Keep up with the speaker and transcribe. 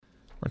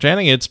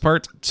chatting. It's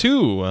part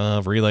 2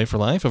 of Relay for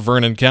Life of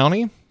Vernon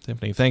County.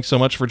 Tiffany, thanks so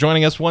much for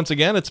joining us once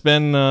again. It's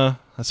been, I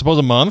suppose,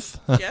 a month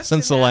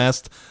since the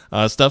last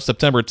stuff.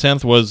 September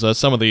 10th was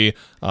some of the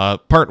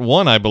part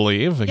 1, I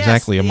believe,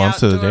 exactly a month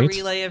to the date.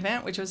 Relay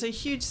event, which was a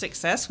huge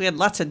success. We had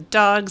lots of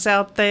dogs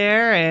out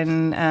there,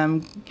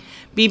 and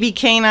BB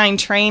Canine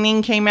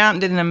Training came out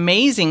and did an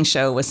amazing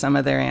show with some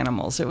of their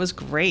animals. It was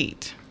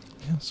great.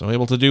 Yeah, so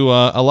able to do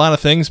a lot of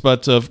things,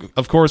 but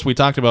of course we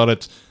talked about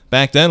it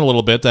back then a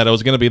little bit, that it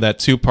was going to be that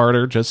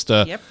 2-parter just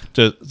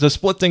to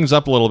split things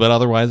up a little bit.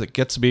 Otherwise, it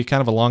gets to be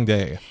kind of a long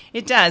day.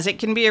 It does. It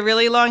can be a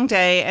really long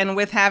day. And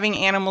with having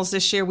animals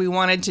this year, we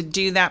wanted to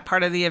do that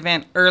part of the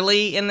event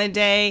early in the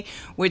day,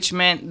 which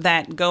meant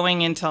that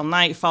going until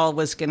nightfall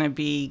was going to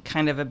be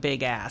kind of a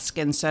big ask.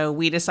 And so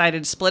we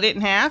decided to split it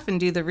in half and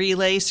do the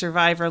relay,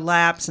 survivor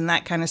laps, and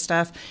that kind of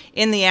stuff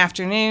in the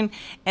afternoon,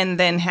 and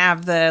then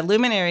have the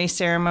luminary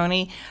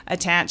ceremony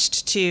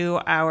attached to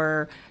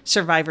our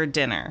survivor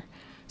dinner.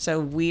 So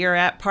we are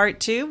at part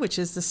 2, which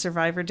is the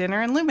Survivor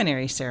Dinner and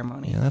Luminary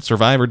Ceremony. Yeah, that's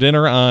Survivor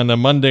Dinner on a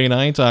Monday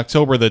night,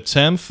 October the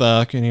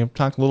 10th. Can you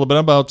talk a little bit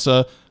about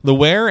the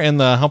where and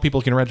how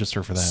people can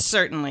register for that?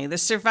 Certainly. The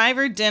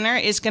Survivor Dinner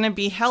is going to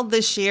be held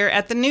this year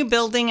at the new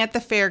building at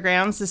the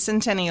fairgrounds, the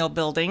Centennial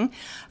Building.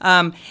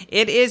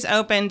 It is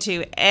open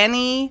to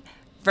any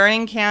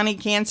Vernon County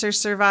cancer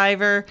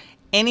survivor.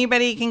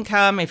 Anybody can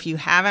come. If you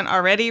haven't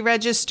already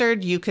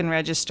registered, you can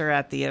register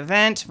at the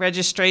event.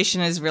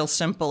 Registration is real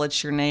simple.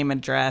 It's your name,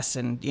 address,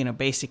 and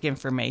basic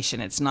information.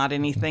 It's not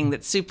anything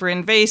that's super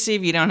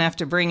invasive. You don't have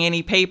to bring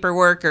any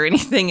paperwork or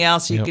anything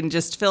else. You can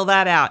just fill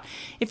that out.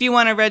 If you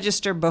want to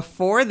register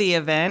before the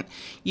event,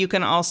 you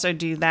can also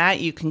do that.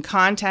 You can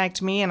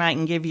contact me and I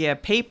can give you a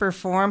paper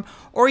form,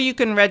 or you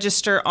can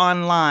register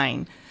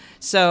online.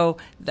 So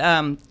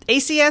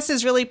ACS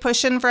is really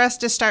pushing for us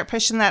to start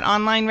pushing that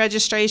online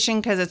registration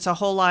because it's a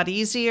whole lot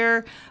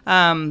easier.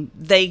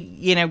 They,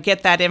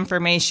 get that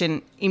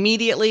information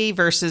immediately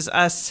versus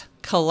us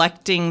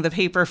collecting the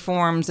paper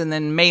forms and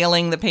then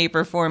mailing the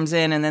paper forms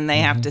in, and then they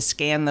have to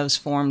scan those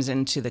forms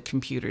into the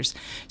computers.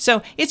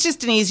 So it's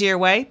just an easier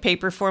way.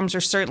 Paper forms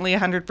are certainly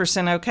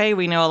 100% okay.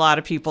 We know a lot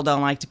of people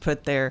don't like to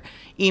put their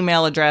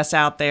email address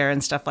out there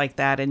and stuff like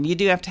that, and you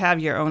do have to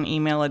have your own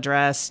email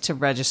address to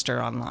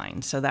register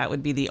online. So that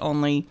would be the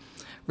only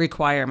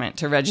requirement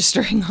to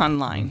registering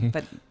online.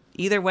 But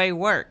either way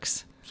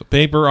works. So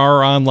paper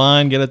or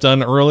online, get it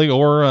done early,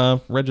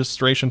 or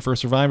registration for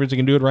survivors, you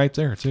can do it right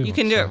there, too. You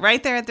can do it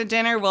right there at the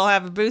dinner. We'll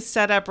have a booth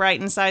set up right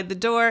inside the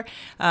door.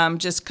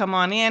 Just come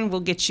on in.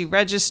 We'll get you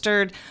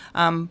registered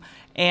and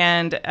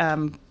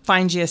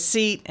find you a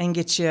seat and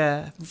get you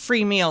a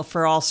free meal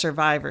for all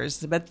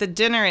survivors. But the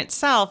dinner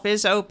itself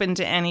is open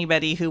to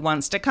anybody who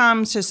wants to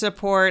come to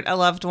support a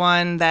loved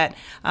one that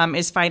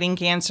is fighting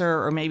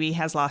cancer or maybe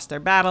has lost their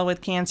battle with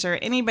cancer.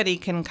 Anybody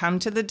can come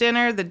to the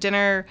dinner. The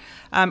dinner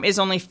is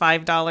only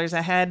 $5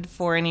 a head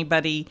for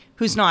anybody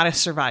who's not a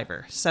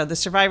survivor. So the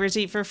survivors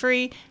eat for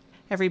free.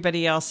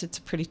 Everybody else, it's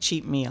a pretty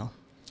cheap meal.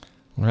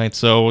 All right,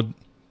 so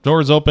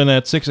doors open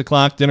at 6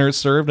 o'clock, dinner is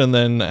served, and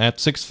then at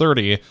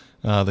 6:30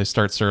 they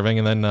start serving,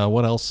 and then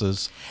what else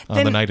is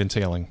the night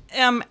entailing?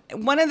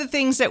 One of the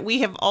things that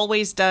we have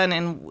always done,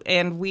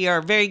 and we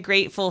are very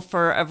grateful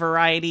for a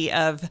variety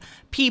of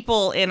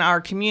people in our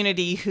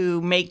community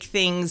who make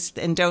things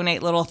and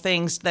donate little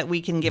things that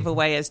we can give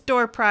away as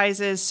door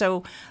prizes.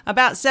 So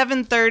about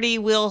 7:30,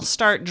 we'll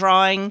start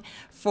drawing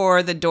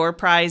for the door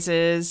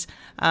prizes.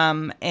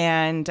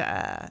 And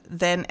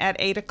then at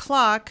 8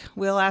 o'clock,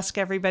 we'll ask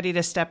everybody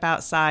to step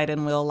outside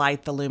and we'll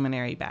light the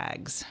luminary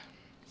bags.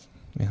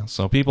 Yeah,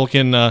 so people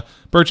can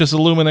purchase the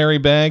luminary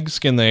bags.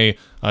 Can they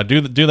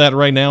do that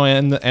right now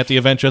and at the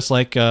event, just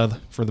like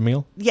for the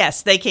meal?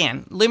 Yes, they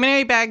can.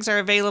 Luminary bags are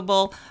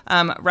available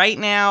right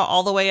now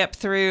all the way up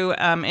through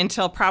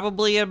until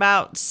probably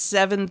about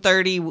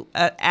 7:30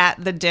 at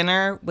the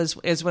dinner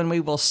is when we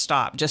will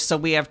stop, just so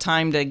we have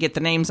time to get the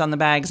names on the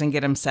bags and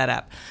get them set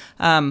up.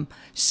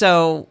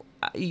 So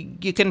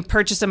you can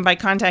purchase them by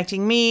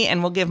contacting me,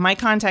 and we'll give my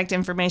contact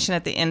information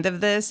at the end of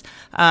this.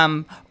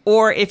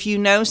 Or if you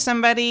know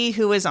somebody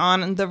who is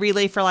on the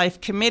Relay for Life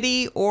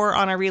committee or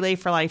on a Relay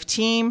for Life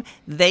team,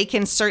 they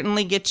can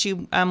certainly get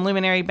you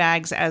luminary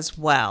bags as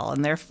well.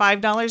 And they're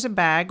 $5 a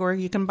bag, or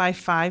you can buy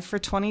 5 for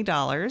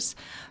 $20.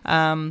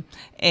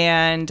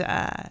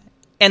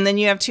 And then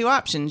you have 2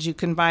 options. You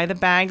can buy the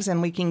bags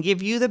and we can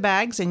give you the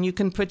bags and you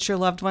can put your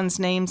loved ones'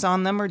 names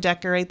on them or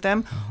decorate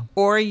them.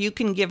 Or you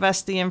can give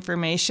us the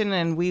information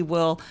and we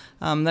will,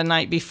 the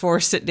night before,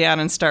 sit down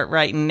and start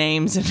writing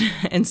names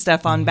and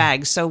stuff on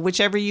bags. So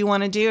whichever you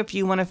want to do, if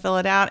you want to fill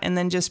it out and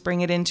then just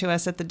bring it into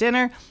us at the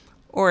dinner,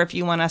 or if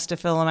you want us to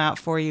fill them out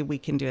for you, we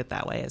can do it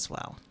that way as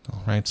well.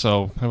 All right,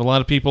 so I have a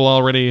lot of people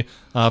already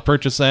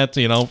purchase that,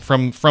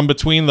 from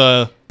between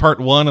the part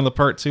 1 and the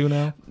part 2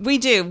 now? We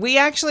do. We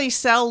actually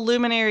sell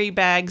luminary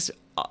bags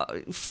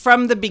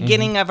from the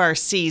beginning of our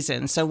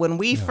season. So when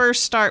we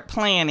first start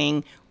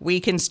planning, we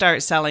can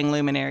start selling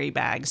luminary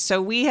bags.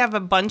 So we have a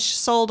bunch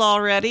sold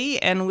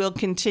already, and we'll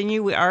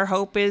continue. Our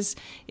hope is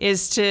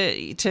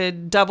to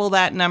double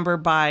that number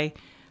by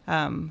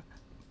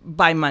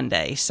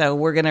Monday. So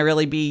we're going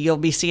to you'll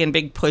be seeing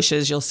big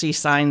pushes. You'll see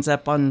signs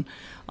up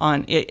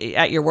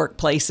at your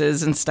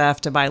workplaces and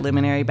stuff to buy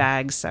luminary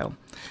bags. So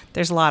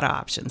there's a lot of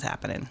options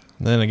happening.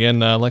 Then again,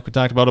 like we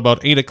talked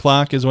about 8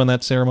 o'clock is when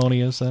that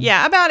ceremony is then?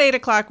 Yeah, about 8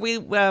 o'clock. We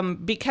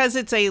because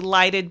it's a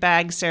lighted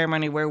bag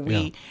ceremony where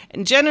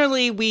and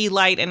generally we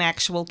light an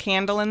actual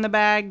candle in the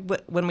bag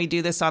when we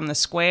do this on the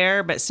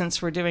square, but since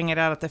we're doing it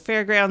out at the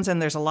fairgrounds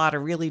and there's a lot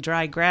of really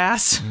dry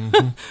grass,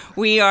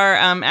 we are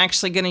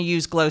actually going to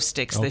use glow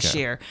sticks this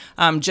year,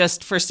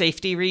 just for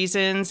safety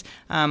reasons.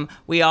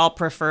 We all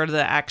prefer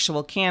the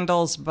actual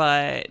candles,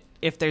 but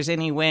if there's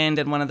any wind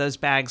and one of those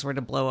bags were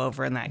to blow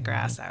over in that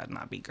grass, that would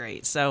not be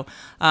great. So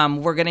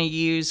we're going to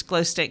use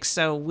glow sticks.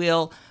 So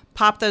we'll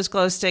pop those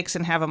glow sticks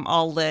and have them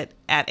all lit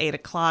at 8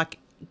 o'clock,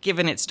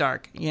 given it's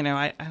dark.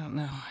 I don't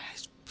know.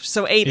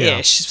 So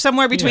 8-ish,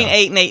 somewhere between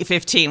 8 and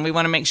 8:15. We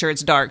want to make sure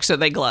it's dark so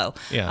they glow.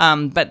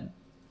 Yeah. But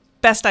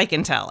best I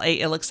can tell,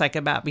 it looks like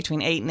about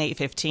between 8 and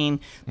 8:15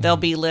 they'll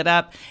be lit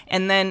up.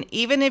 And then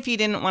even if you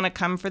didn't want to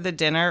come for the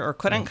dinner or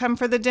couldn't come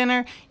for the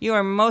dinner, you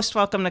are most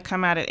welcome to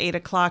come out at 8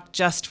 o'clock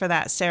just for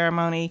that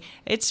ceremony.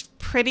 It's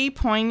pretty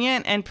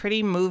poignant and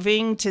pretty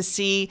moving to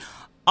see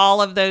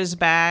all of those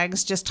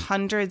bags, just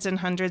hundreds and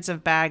hundreds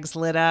of bags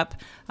lit up,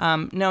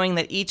 knowing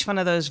that each one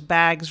of those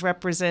bags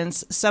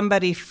represents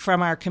somebody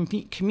from our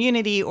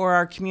community or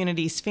our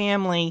community's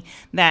family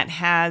that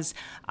has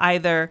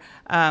either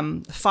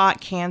fought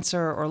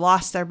cancer or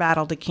lost their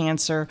battle to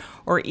cancer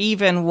or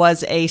even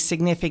was a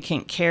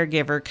significant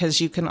caregiver, because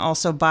you can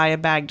also buy a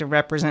bag to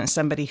represent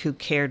somebody who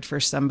cared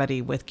for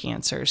somebody with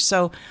cancer.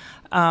 So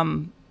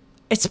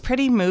it's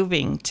pretty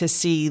moving to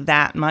see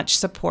that much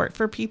support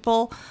for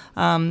people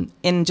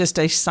in just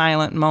a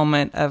silent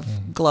moment of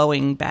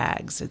glowing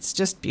bags. It's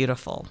just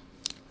beautiful.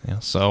 Yeah,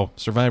 so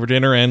Survivor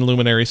Dinner and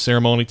Luminary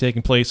Ceremony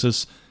taking place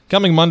is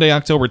coming Monday,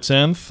 October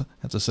 10th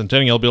at the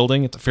Centennial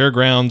Building at the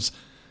Fairgrounds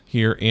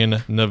here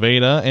in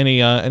Nevada.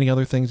 Any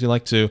other things you'd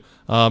like to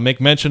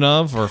make mention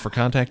of, or for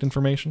contact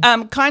information?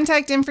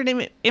 Contact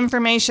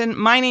information.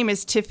 My name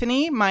is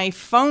Tiffany. My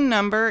phone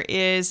number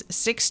is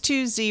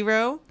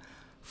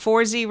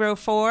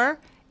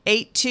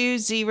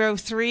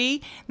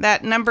 620-404-8203.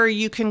 That number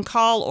you can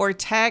call or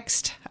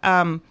text.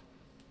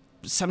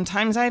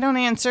 Sometimes I don't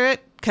answer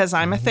it because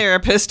I'm a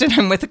therapist and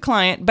I'm with a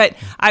client, but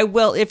I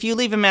will, if you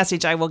leave a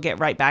message, I will get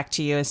right back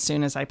to you as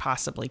soon as I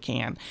possibly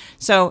can.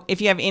 So if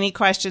you have any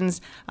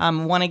questions,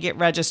 want to get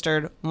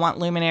registered, want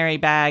luminary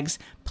bags,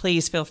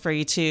 please feel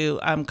free to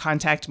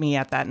contact me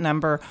at that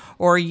number,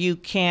 or you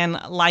can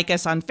like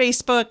us on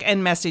Facebook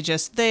and message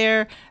us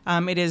there.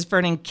 It is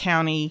Vernon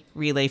County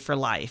Relay for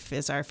Life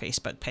is our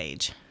Facebook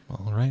page.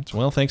 All right.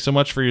 Well, thanks so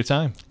much for your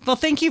time. Well,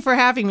 thank you for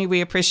having me.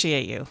 We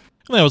appreciate you.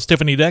 That was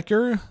Tiffany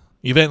Decker,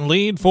 event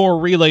lead for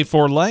Relay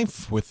for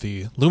Life, with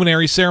the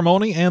Luminary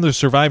Ceremony and the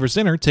Survivor's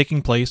Dinner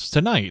taking place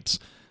tonight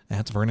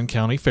at Vernon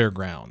County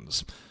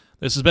Fairgrounds.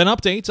 This has been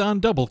Updates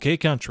on Double K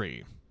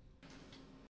Country.